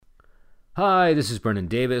Hi, this is Brennan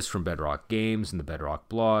Davis from Bedrock Games and the Bedrock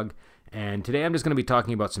blog. And today I'm just going to be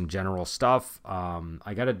talking about some general stuff.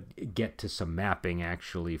 I got to get to some mapping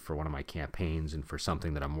actually for one of my campaigns and for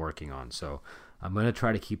something that I'm working on. So I'm going to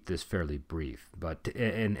try to keep this fairly brief. But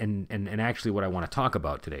and actually, what I want to talk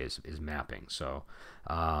about today is mapping. So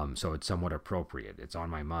it's somewhat appropriate. It's on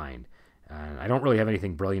my mind. And I don't really have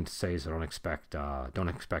anything brilliant to say, so don't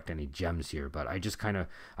expect any gems here. But I just kind of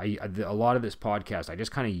a lot of this podcast I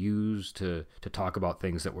just kind of use to talk about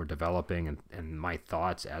things that we're developing and my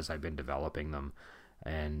thoughts as I've been developing them,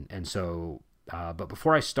 but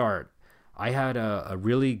before I start, I had a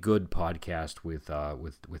really good podcast with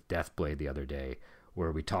Deathblade the other day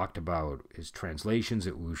where we talked about his translations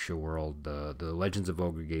at Wuxia World, the Legends of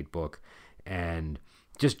Ogregate book, and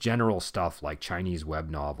just general stuff like Chinese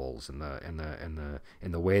web novels and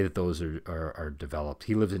the way that those are developed.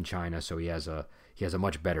 He lives in China, so he has a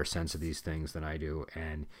much better sense of these things than I do,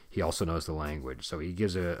 and he also knows the language. So he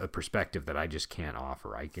gives a perspective that I just can't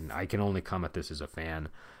offer. I can only come at this as a fan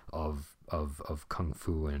of kung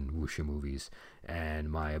fu and wuxia movies,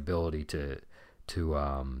 and my ability to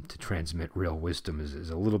transmit real wisdom is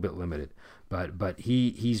a little bit limited. But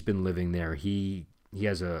he's been living there. He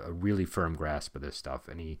has a really firm grasp of this stuff,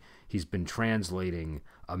 and he's been translating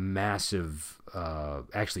a massive,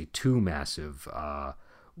 actually two massive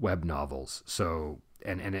web novels. So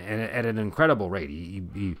and at an incredible rate.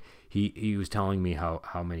 He was telling me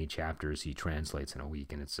how many chapters he translates in a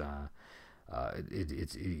week, and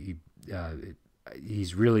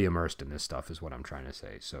he's really immersed in this stuff is what I'm trying to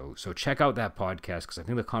say. So check out that podcast because I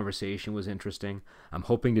think the conversation was interesting. I'm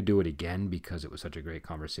hoping to do it again because it was such a great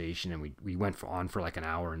conversation, and we went on for like an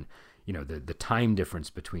hour, and the time difference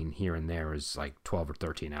between here and there is like 12 or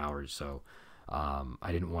 13 hours. So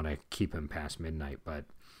I didn't want to keep him past midnight, but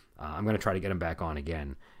I'm going to try to get him back on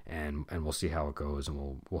again, and we'll see how it goes, and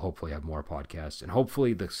we'll hopefully have more podcasts, and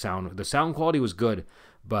hopefully the sound quality was good,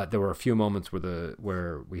 but there were a few moments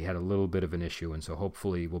where we had a little bit of an issue, and so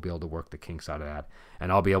hopefully we'll be able to work the kinks out of that,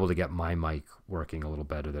 and I'll be able to get my mic working a little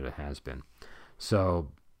better than it has been.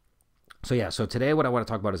 So today what I want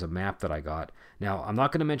to talk about is a map that I got. Now I'm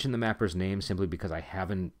not going to mention the mapper's name simply because I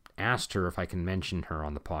haven't asked her if I can mention her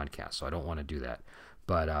on the podcast, so I don't want to do that.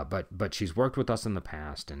 But she's worked with us in the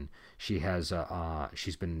past, and she's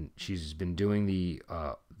been doing the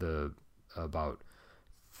about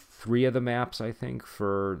three of the maps, I think,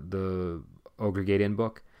 for the Ogre Gate Inn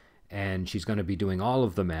book, and she's going to be doing all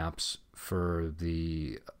of the maps for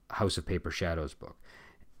the House of Paper Shadows book.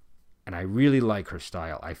 And I really like her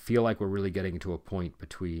style. I feel like we're really getting to a point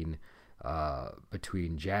between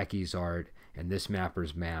Jackie's art and this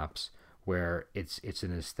mapper's maps where it's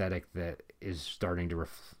an aesthetic that is starting to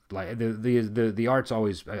like the art's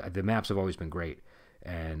always the maps have always been great,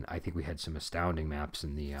 and I think we had some astounding maps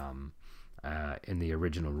in the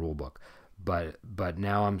original rule book, but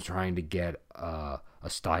now I'm trying to get a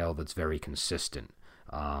style that's very consistent,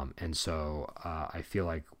 and so I feel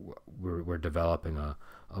like we're developing a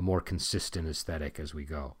more consistent aesthetic as we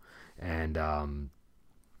go, and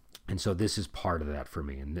so this is part of that for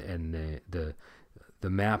me, and the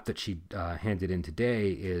map that she handed in today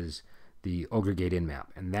is the Ogre Gate Inn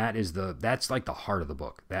map, and that's like the heart of the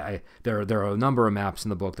book. There are a number of maps in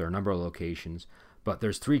the book, there are a number of locations, but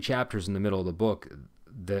there's three chapters in the middle of the book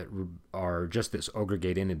that are just this Ogre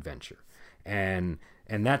Gate Inn adventure, and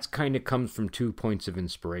that's kind of comes from 2 points of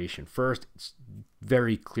inspiration. First, it's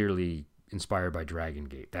very clearly inspired by Dragon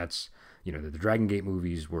Gate. That's the Dragon Gate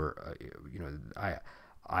movies were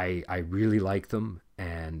I really like them,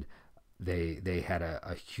 and they had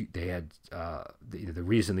the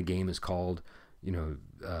reason the game is called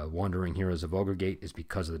Wandering Heroes of Ogre Gate is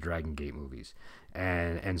because of the Dragon Gate movies,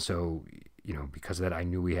 and so because of that I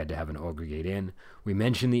knew we had to have an Ogre Gate Inn. We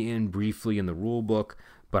mentioned the inn briefly in the rule book,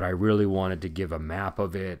 but I really wanted to give a map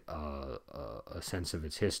of it, a sense of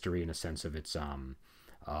its history and a sense of its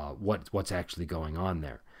what's actually going on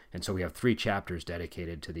there. And so we have 3 chapters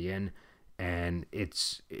dedicated to the inn, and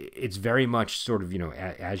it's very much sort of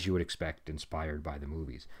as you would expect, inspired by the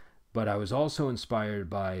movies. But I was also inspired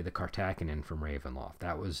by the Cartaken Inn from Ravenloft.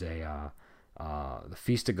 That was the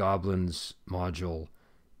Feast of Goblins module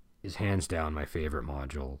is hands down my favorite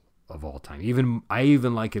module of all time. I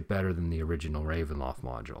even like it better than the original Ravenloft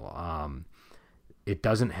module. It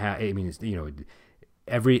doesn't have. I mean,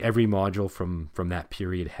 every module from that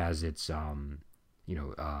period has its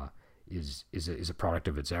is a product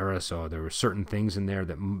of its era. So there were certain things in there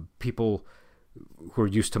that people who are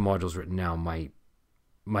used to modules written now might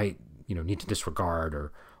need to disregard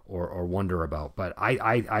or wonder about. But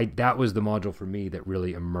I that was the module for me that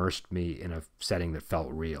really immersed me in a setting that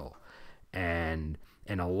felt real, and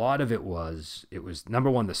And a lot of it was number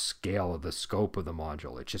one, the scale of the scope of the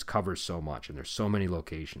module. It just covers so much, and there's so many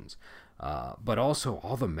locations. But also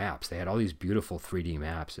all the maps. They had all these beautiful 3D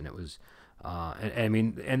maps, and it was, and I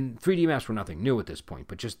mean, and 3D maps were nothing new at this point,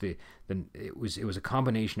 but just it was a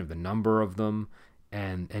combination of the number of them,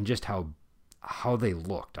 and just how they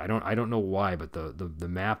looked. I don't know why, but the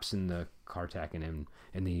maps in the Kartak and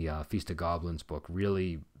in the Feast of Goblins book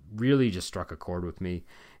really just struck a chord with me,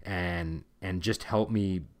 and just helped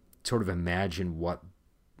me sort of imagine what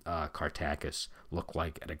Cartacus looked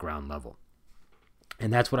like at a ground level.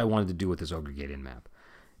 And that's what I wanted to do with this Ogre Gate Inn map.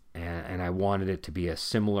 And I wanted it to be a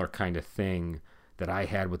similar kind of thing that I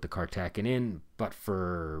had with the Cartaken Inn, but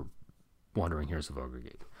for Wandering Heroes of Ogre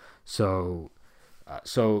Gate. So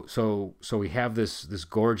we have this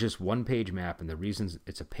gorgeous one-page map, and the reason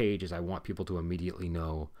it's a page is I want people to immediately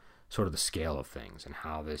know sort of the scale of things and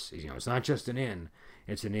how this, it's not just an inn,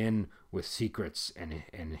 it's an inn with secrets and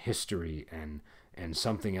history and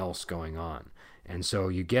something else going on. And so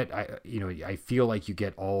you get, I feel like you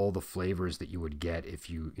get all the flavors that you would get if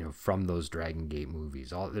from those Dragon Gate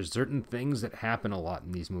movies. There's certain things that happen a lot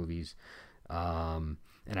in these movies, and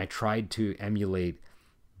I tried to emulate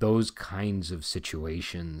those kinds of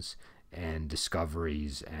situations and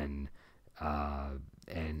discoveries and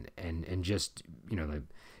just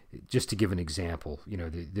just to give an example,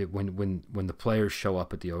 when the players show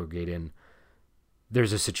up at the Ogre Gate Inn,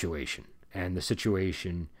 there's a situation, and the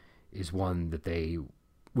situation is one that they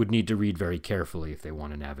would need to read very carefully if they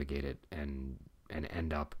want to navigate it and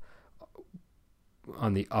end up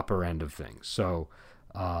on the upper end of things. So,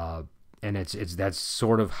 and that's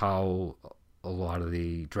sort of how a lot of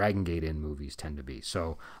the Dragon Gate Inn movies tend to be.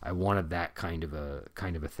 So I wanted that kind of a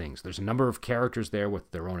thing. So there's a number of characters there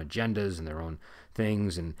with their own agendas and their own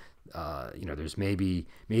things, and there's maybe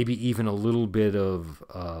even a little bit of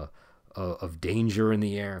danger in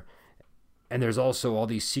the air. And there's also all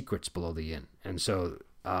these secrets below the inn. And so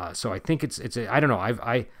I think I don't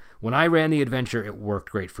know. When I ran the adventure, it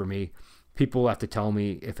worked great for me. People have to tell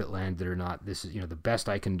me if it landed or not. This is, the best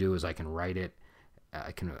I can do is I can write it.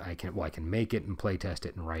 I can make it and play test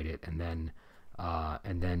it and write it, and then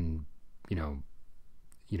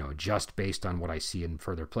adjust based on what I see in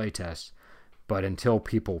further play tests. But until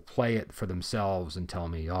people play it for themselves and tell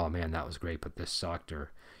me, oh man, that was great, but this sucked,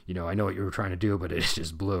 or I know what you were trying to do, but it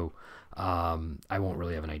just blew, I won't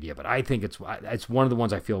really have an idea. But I think it's one of the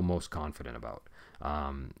ones I feel most confident about.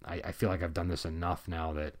 I feel like I've done this enough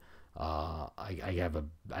now that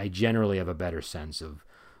I generally have a better sense of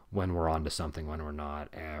when we're onto something, when we're not,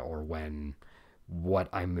 or when what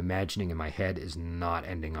I'm imagining in my head is not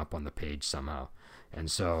ending up on the page somehow.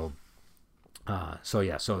 And so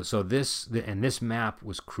this map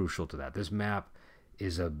was crucial to that. This map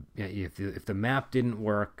is if the map didn't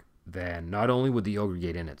work, then not only would the Ogre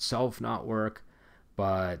Gate Inn itself not work,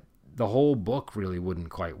 but the whole book really wouldn't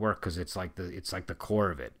quite work, because it's like the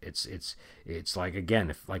core of it. It's like, again,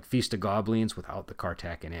 if like Feast of Goblins without the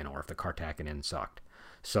Cartaken Inn, or if the Cartaken Inn sucked.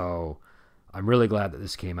 So I'm really glad that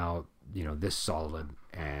this came out, this solid,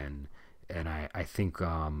 and I think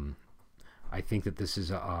that this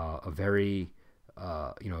is a very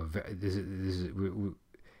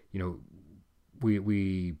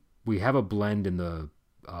we have a blend in the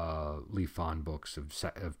Lee Fon books of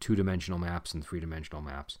 2-dimensional maps and 3-dimensional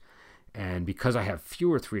maps. And because I have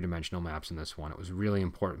fewer 3-dimensional maps in this one, it was really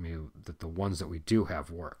important to me that the ones that we do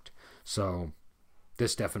have worked. So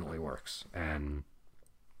this definitely works, and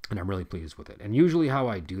I'm really pleased with it. And usually how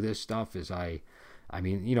I do this stuff is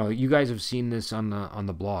you guys have seen this on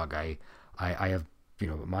the blog. I have,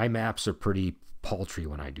 my maps are pretty paltry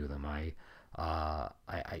when I do them. I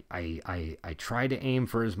try to aim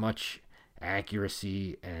for as much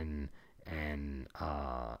accuracy and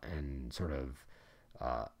sort of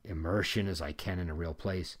immersion as I can in a real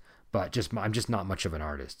place, but I'm just not much of an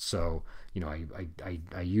artist. So I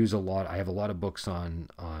use a lot. I have a lot of books on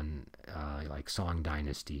like Song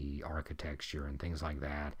Dynasty architecture and things like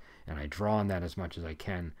that, and I draw on that as much as I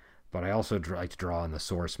can. But I also like to draw on the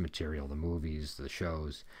source material, the movies, the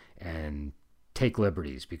shows, and take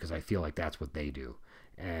liberties, because I feel like that's what they do.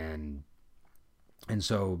 And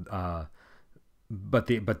so but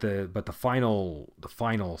the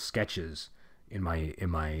final sketches in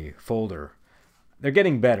my folder, they're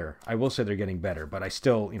getting better. I will say they're getting better, but I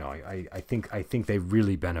still, I think they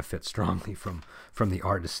really benefit strongly from the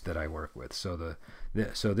artists that I work with. So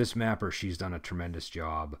so this mapper, she's done a tremendous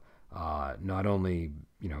job, not only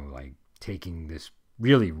like taking this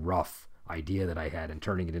really rough idea that I had and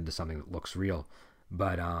turning it into something that looks real,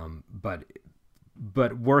 but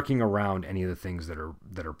working around any of the things that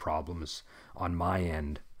are problems on my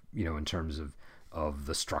end, in terms of of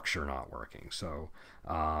the structure not working. So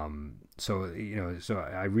so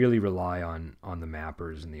I really rely on the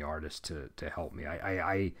mappers and the artists to help me.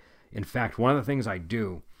 I in fact, one of the things I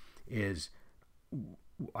do is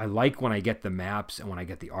I like when I get the maps and when I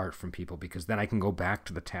get the art from people, because then I can go back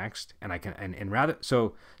to the text and I can and rather,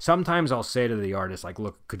 so sometimes I'll say to the artist, like,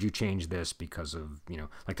 look, could you change this because of,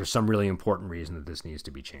 like there's some really important reason that this needs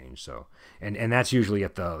to be changed. So and that's usually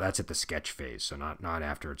at the sketch phase, so not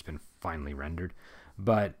after it's been finally rendered.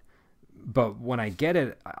 But when I get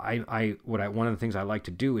it, one of the things I like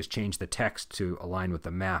to do is change the text to align with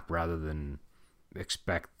the map rather than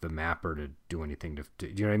expect the mapper to do anything to do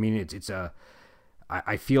you know what I mean?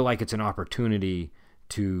 I feel like it's an opportunity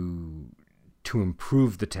to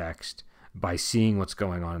improve the text by seeing what's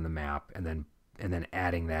going on in the map and then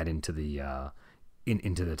adding that into the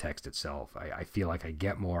into the text itself. I feel like I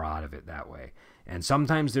get more out of it that way. And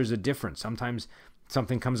sometimes there's a difference. Sometimes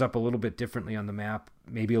something comes up a little bit differently on the map,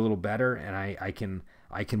 maybe a little better, and I can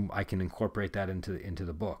incorporate that into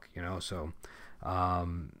the book. So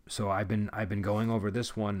I've been going over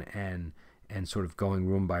this one and sort of going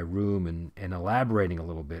room by room and elaborating a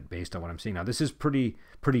little bit based on what I'm seeing. Now, this is pretty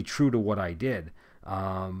true to what I did.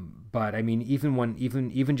 But I mean,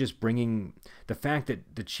 even just bringing the fact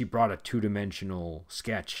that she brought a 2-dimensional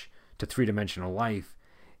sketch to 3-dimensional life,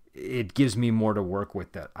 it gives me more to work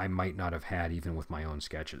with that I might not have had even with my own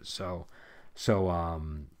sketches. So I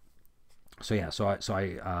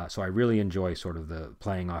really enjoy sort of the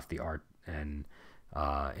playing off the art and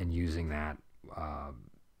using that,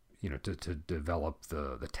 to develop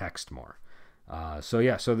the text more. So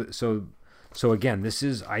again,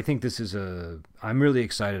 I'm really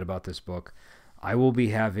excited about this book. I will be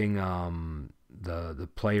having the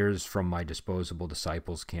players from my Disposable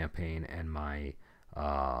Disciples campaign and my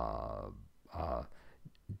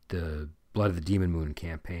the Blood of the Demon Moon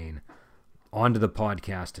campaign onto the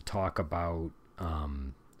podcast to talk about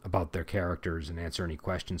their characters and answer any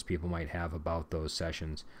questions people might have about those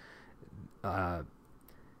sessions. The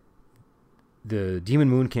Demon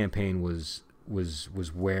Moon campaign was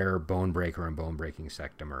where Bonebreaker and Bonebreaking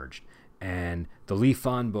Sect emerged, and the Li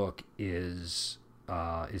Fan book is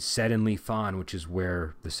set in Li Fan, which is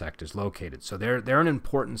where the sect is located. So they're an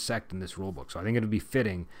important sect in this rulebook. So I think it would be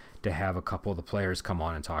fitting to have a couple of the players come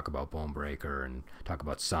on and talk about Bonebreaker and talk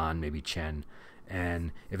about San, maybe Chen.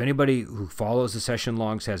 And if anybody who follows the session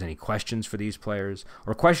logs has any questions for these players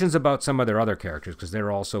or questions about some of their other characters, because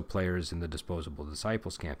they're also players in the Disposable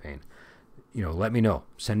Disciples campaign, let me know.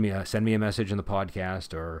 Send me a message in the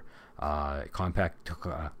podcast or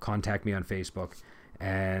contact me on Facebook,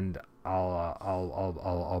 and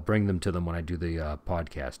I'll bring them to them when I do the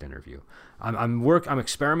podcast interview. I'm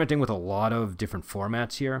experimenting with a lot of different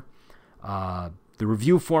formats here. The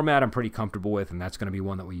review format I'm pretty comfortable with, and that's going to be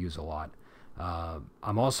one that we use a lot.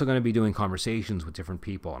 I'm also going to be doing conversations with different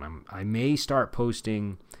people, and I may start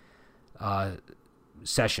posting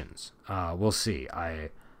sessions. We'll see.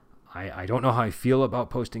 I don't know how I feel about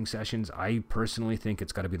posting sessions. I personally think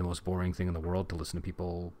it's got to be the most boring thing in the world to listen to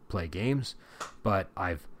people play games, but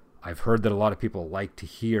I've heard that a lot of people like to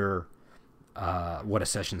hear what a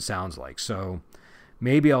session sounds like. So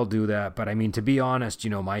maybe I'll do that. But I mean, to be honest,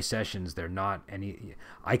 my sessions, they're not any.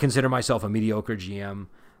 I consider myself a mediocre GM.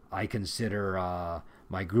 I consider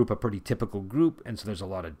my group a pretty typical group, and so there's a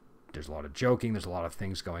lot of joking. There's a lot of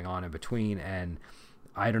things going on in between, and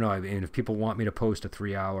I don't know. I mean, if people want me to post a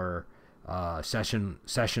 3-hour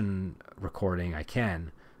session recording, I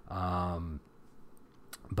can.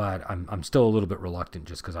 But I'm still a little bit reluctant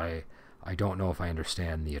just because I don't know if I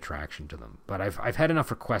understand the attraction to them. But I've had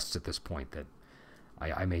enough requests at this point that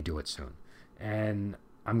I may do it soon. And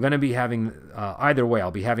I'm going to be having, either way,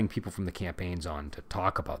 I'll be having people from the campaigns on to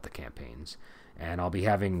talk about the campaigns. And I'll be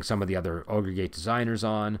having some of the other Ogre Gate designers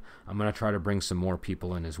on. I'm going to try to bring some more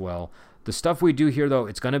people in as well. The stuff we do here, though,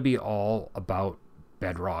 it's going to be all about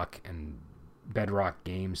Bedrock and Bedrock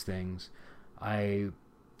Games things. I'll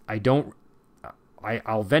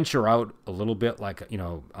venture out a little bit, like,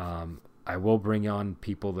 I will bring on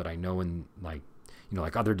people that I know and like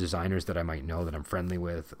other designers that I might know that I'm friendly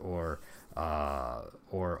with, or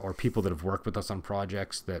people that have worked with us on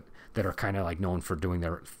projects that are kind of like known for doing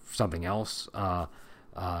something else,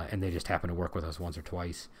 and they just happen to work with us once or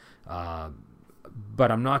twice.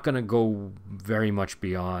 But I'm not going to go very much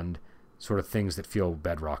beyond sort of things that feel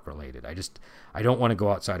Bedrock related. I don't want to go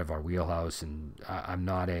outside of our wheelhouse, and I'm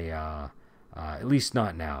not at least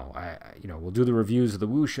not now. We'll do the reviews of the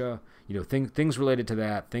Wuxia, things related to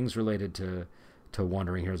that, things related to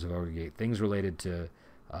Wandering Heroes of Ogre Gate, things related to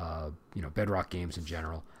Bedrock games in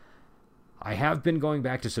general. I have been going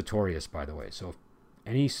back to Sartorius, by the way. So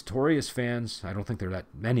any Sartorius fans, I don't think there are that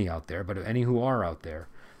many out there, but any who are out there,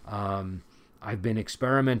 I've been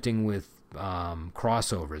experimenting with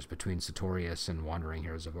crossovers between Sartorius and Wandering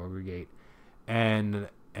Heroes of Ogregate, and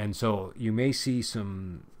so you may see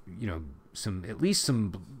some, some at least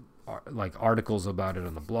some like articles about it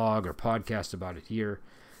on the blog or podcast about it here.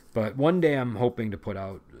 But one day I'm hoping to put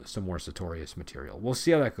out some more Sartorius material. We'll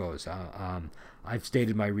see how that goes. I've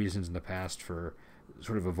stated my reasons in the past for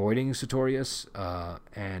sort of avoiding Sartorius,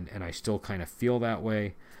 and I still kind of feel that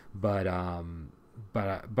way. But I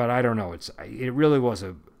don't know. It really was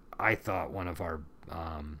I thought one of our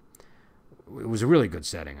it was a really good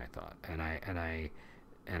setting, I thought, and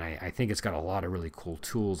I think it's got a lot of really cool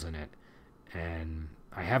tools in it, and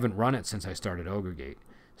I haven't run it since I started Ogregate,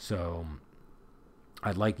 so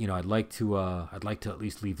I'd like to at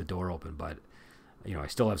least leave the door open, but I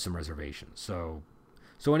still have some reservations. So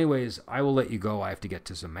anyways, I will let you go. I have to get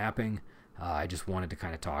to some mapping. I just wanted to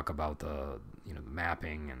kind of talk about the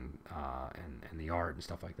mapping and the art and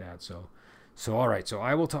stuff like that. So all right. So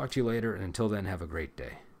I will talk to you later, and until then, have a great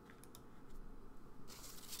day.